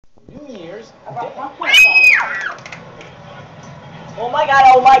New Year's. Oh my god,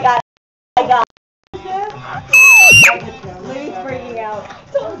 oh my god, oh my god. Lou's freaking out.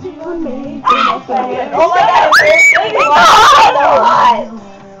 Oh my god, it's so hot.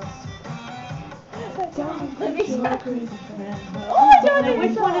 Oh my god,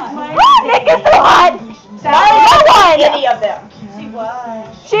 which one is mine? Nick is so hot! No one! Any of them.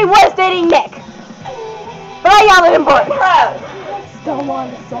 She was dating Nick. But I yelled at him for it. Bro. Don't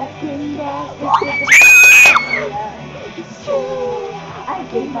want a second guess. I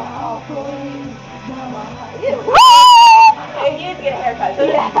gave my all for you. Hey, he needs to get a haircut. So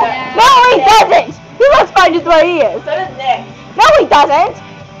Yeah. No, he doesn't! He looks fine just the way he is. So does Nick. No, he doesn't!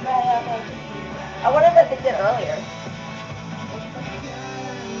 I wonder what they did earlier.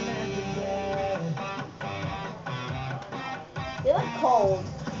 They look cold.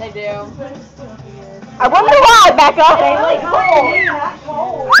 They do. I wonder why, Becca. They look cold. Not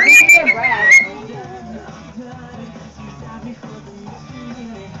cold. Their breath.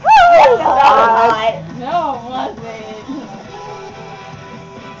 Hot. No, it wasn't.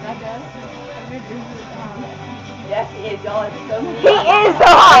 Becca? Yes, he is. Y'all are so mean. He is so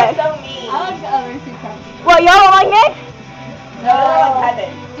You're hot. so mean. I like the other two companies. What, y'all don't like Nick? No, I like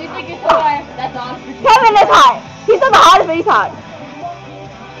Kevin. Do you think it's hot? That's awesome. Kevin is hot. He's not the hottest, but he's hot.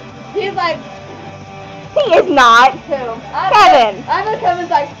 He's like, He is not. who? Kevin. I know Kevin's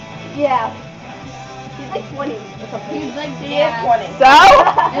like, yeah. He's like 20 or something. He's like, He yeah. is 20. So?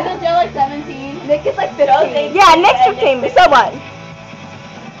 Isn't Joe like 17? Nick is like 15. Yeah, Nick's 15, so what?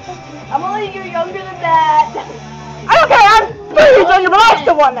 I'm only a year younger than that. I don't care, I'm 3 years younger, but I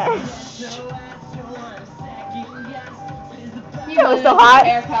still want that. He Joe is so loses hot.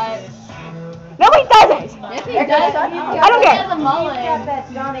 his haircut. No, he doesn't. Yes, he Haircut does. done? I don't He care. has a mullet. that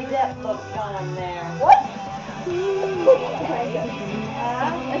Johnny Depp look on there. What?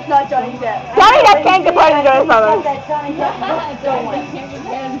 It's not Johnny Depp. Johnny Depp can't get pregnant to his brother. That Johnny Depp look going. It's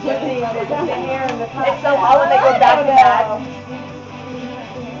It's so hot when they go back to back.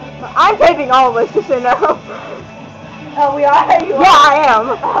 I'm taping all of this, just so you know. Oh, we are? You Yeah, I am.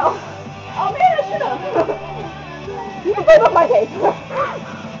 Oh man, I should have. You can tape up my tape.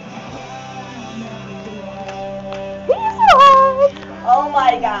 He's so hot. Oh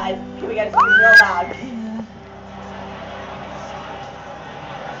my god. Okay, we gotta speak real loud.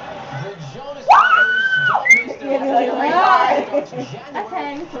 The Jona-screamers don't miss their That's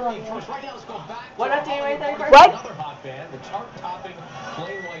hang for like First, right now, let's go back. What up, team? Right there first? What? Another hot band, the chart-topping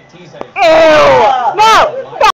Plain White Tees. Ew. No.